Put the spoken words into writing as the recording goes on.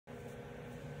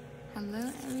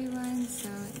Hello everyone, so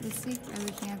this week we're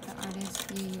looking at the artist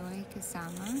Yayoi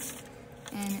Kusama,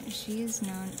 and she is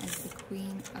known as the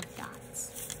Queen of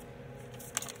Dots.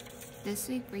 This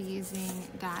week we're using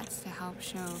dots to help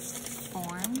show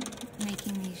form,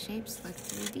 making these shapes look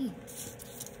 3D.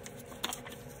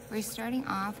 We're starting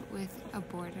off with a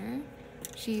border.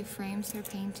 She frames her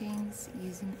paintings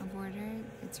using a border.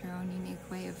 It's her own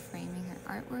unique way of framing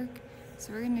her artwork,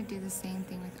 so we're going to do the same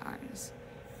thing with ours.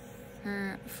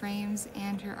 Her frames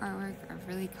and her artwork are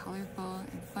really colorful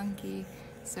and funky,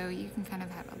 so you can kind of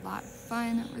have a lot of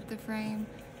fun with the frame,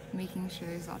 making sure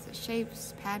there's lots of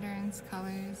shapes, patterns,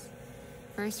 colors.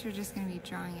 First, we're just going to be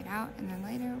drawing it out, and then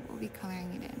later we'll be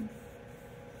coloring it in.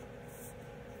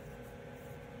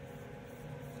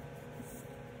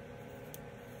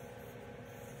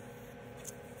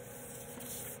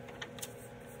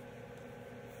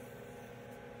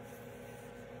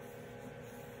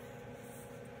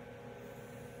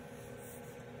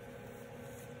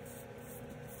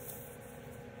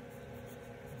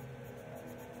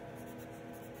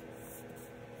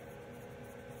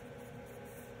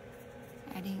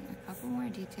 Adding a couple more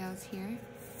details here.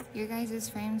 Your guys'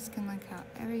 frames can look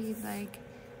however you'd like.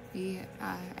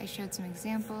 I showed some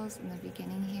examples in the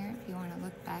beginning here if you want to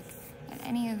look back at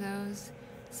any of those.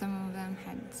 Some of them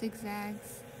had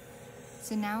zigzags.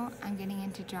 So now I'm getting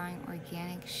into drawing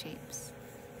organic shapes.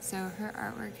 So her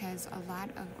artwork has a lot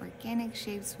of organic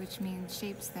shapes, which means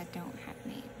shapes that don't have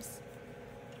names.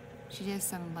 She does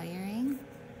some layering.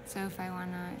 So if I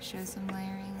want to show some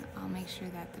layering, I'll make sure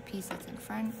that the piece that's in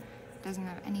front doesn't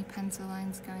have any pencil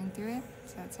lines going through it,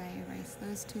 so that's why I erase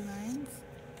those two lines.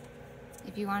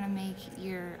 If you want to make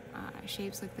your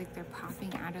shapes look like they're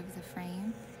popping out of the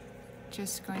frame,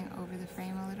 just going over the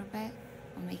frame a little bit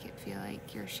will make it feel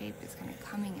like your shape is kind of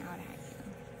coming out at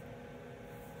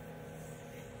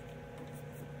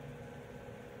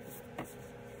you.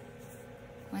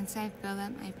 Once I've filled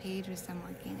up my page with some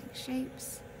organic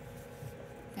shapes,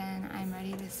 then I'm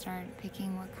ready to start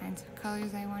picking what kinds of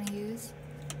colors I want to use.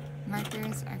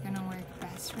 Markers are going to work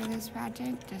best for this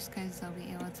project just because they'll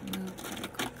be able to move pretty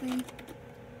quickly.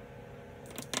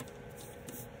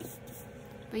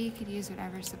 But you could use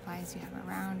whatever supplies you have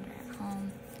around or at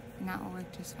home, and that will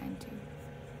work just fine too.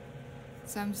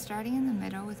 So I'm starting in the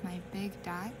middle with my big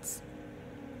dots.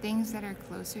 Things that are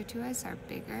closer to us are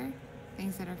bigger.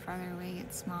 Things that are farther away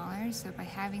get smaller. So by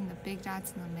having the big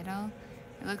dots in the middle,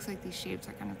 it looks like these shapes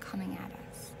are kind of coming at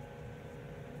us.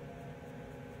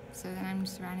 So then I'm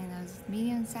just rounding those with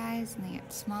medium size, and they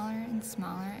get smaller and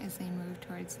smaller as they move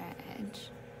towards that edge.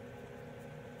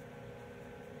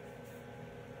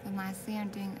 Then lastly, I'm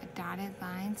doing a dotted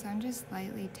line, so I'm just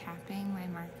lightly tapping my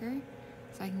marker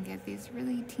so I can get these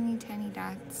really teeny tiny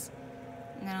dots,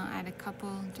 and then I'll add a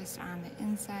couple just on the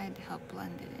inside to help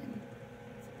blend it in.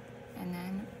 And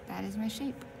then that is my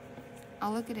shape.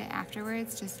 I'll look at it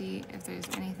afterwards to see if there's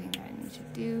anything that I need to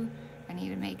do. If I need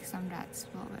to make some dots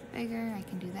a little bit bigger, I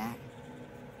can do that.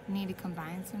 If you need to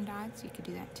combine some dots, you could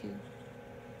do that too.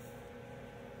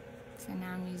 So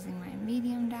now I'm using my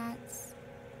medium dots.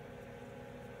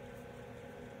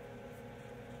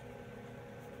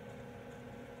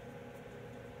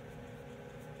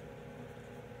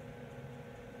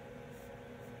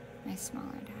 My smaller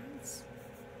dots.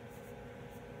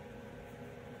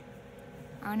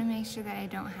 I want to make sure that I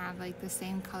don't have like the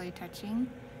same color touching.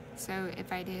 So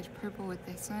if I did purple with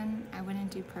this one, I wouldn't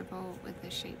do purple with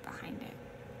the shape behind it.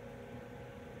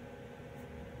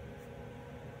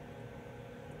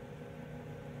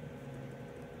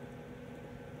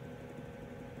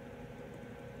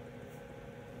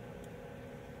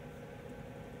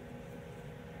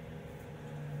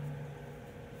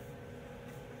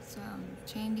 So I'm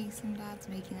changing some dots,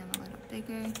 making them a little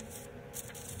bigger.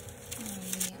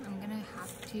 I'm gonna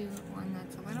have to one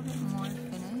that's a little bit more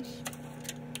finished.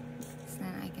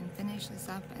 Then I can finish this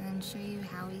up and then show you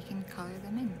how we can color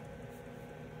them in.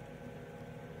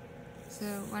 So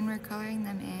when we're coloring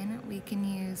them in, we can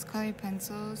use colored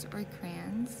pencils or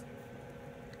crayons.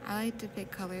 I like to pick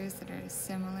colors that are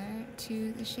similar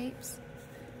to the shapes,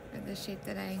 or the shape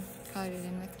that I colored it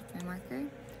in with my marker.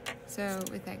 So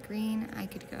with that green, I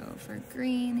could go for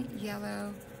green,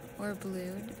 yellow, or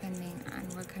blue, depending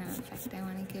on what kind of effect I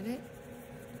want to give it.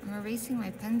 I'm erasing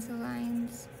my pencil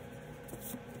lines.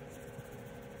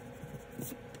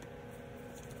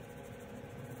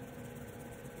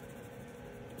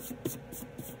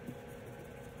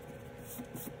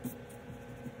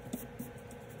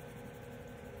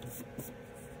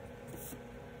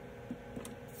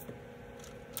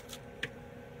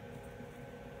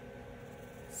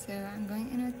 So I'm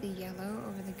going in with the yellow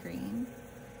over the green.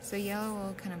 So yellow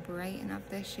will kind of brighten up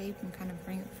this shape and kind of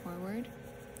bring it forward.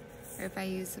 Or if I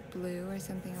use blue or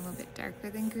something a little bit darker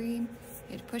than green,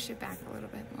 it'd push it back a little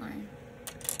bit more.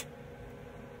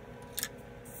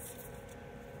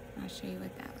 I'll show you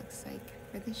what that looks like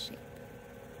for the shape.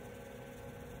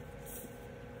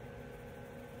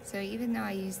 So even though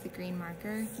I use the green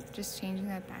marker, just changing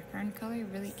that background color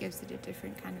really gives it a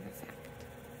different kind of effect.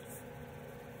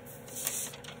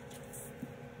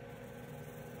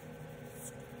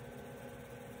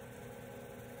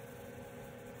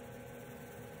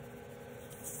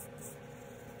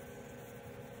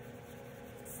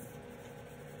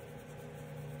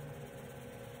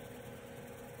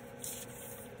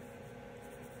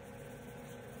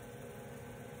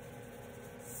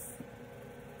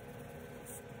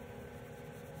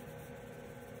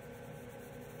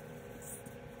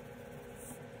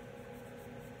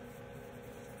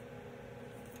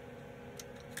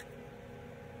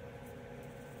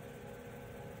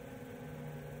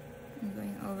 I'm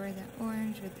going over the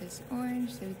orange with this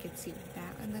orange so we could see what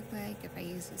that would look like if I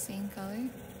use the same color.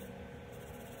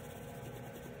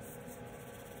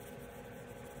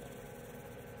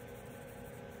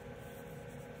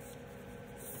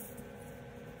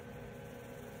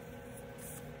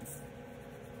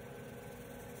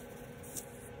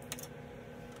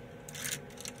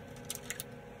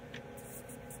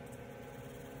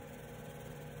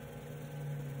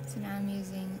 So now I'm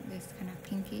using this kind of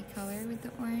pinky color with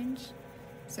the orange.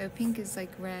 So pink is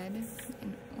like red,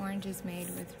 and orange is made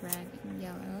with red and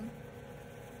yellow.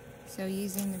 So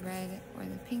using the red or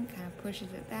the pink kind of pushes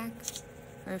it back,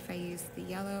 or if I use the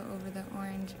yellow over the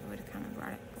orange, it would have kind of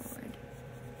brought it forward.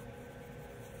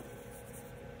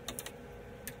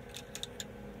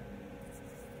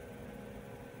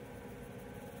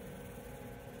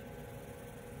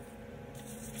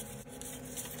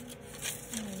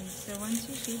 So once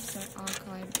your shapes are all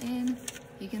colored in,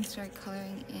 you can start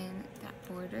coloring in that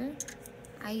border.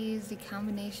 I use a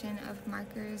combination of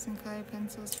markers and colored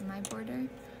pencils for my border,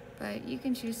 but you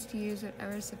can choose to use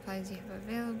whatever supplies you have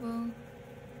available.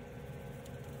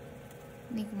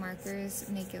 I think markers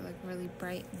make it look really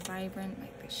bright and vibrant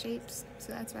like the shapes,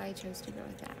 so that's why I chose to go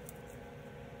with that.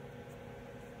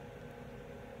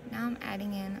 Now I'm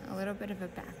adding in a little bit of a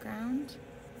background.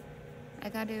 I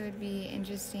thought it would be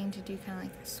interesting to do kind of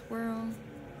like a swirl,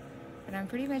 but I'm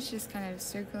pretty much just kind of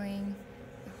circling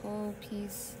the whole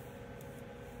piece.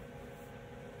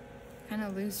 Kind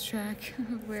of lose track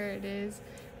of where it is,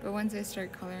 but once I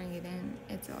start coloring it in,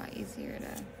 it's a lot easier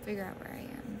to figure out where I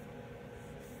am.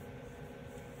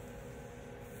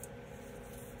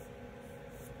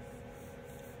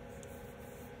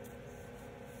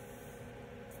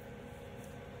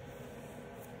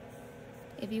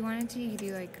 If you wanted to, you could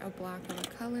do like a block of a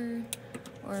color,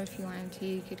 or if you wanted to,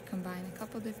 you could combine a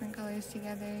couple different colors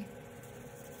together.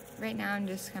 Right now I'm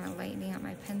just kind of lightening up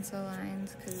my pencil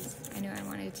lines because I knew I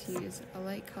wanted to use a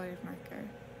light colored marker.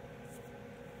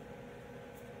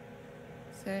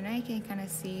 So now you can kind of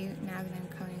see, now that I'm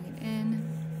coloring it in,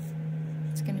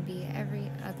 it's going to be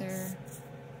every other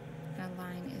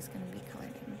line is going to be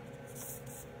colored in.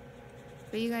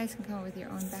 But you guys can come up with your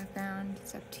own background.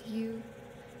 It's up to you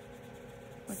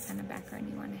what kind of background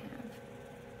you want to have.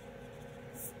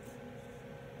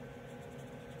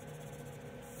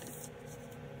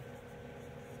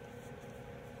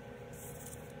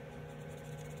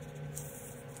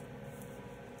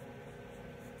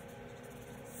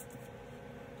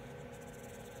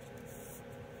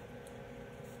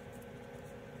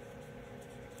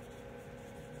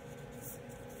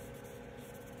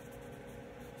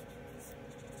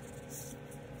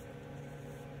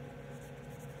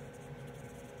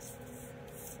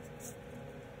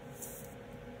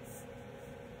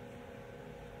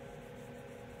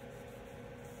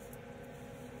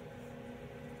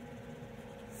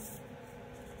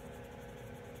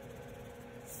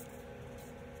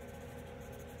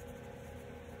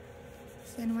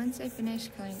 So then once I finish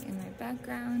coloring in my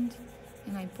background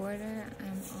and my border,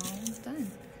 I'm all done.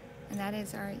 And that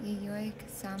is our Yayoi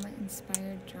Kusama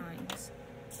inspired drawings.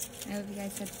 I hope you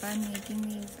guys had fun making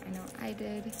these. I know I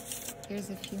did. Here's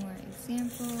a few more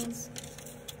examples.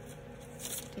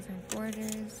 Different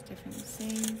borders, different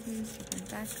sizes, different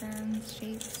backgrounds,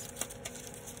 shapes.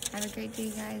 Have a great day,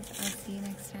 guys. I'll see you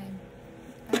next time.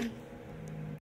 Bye.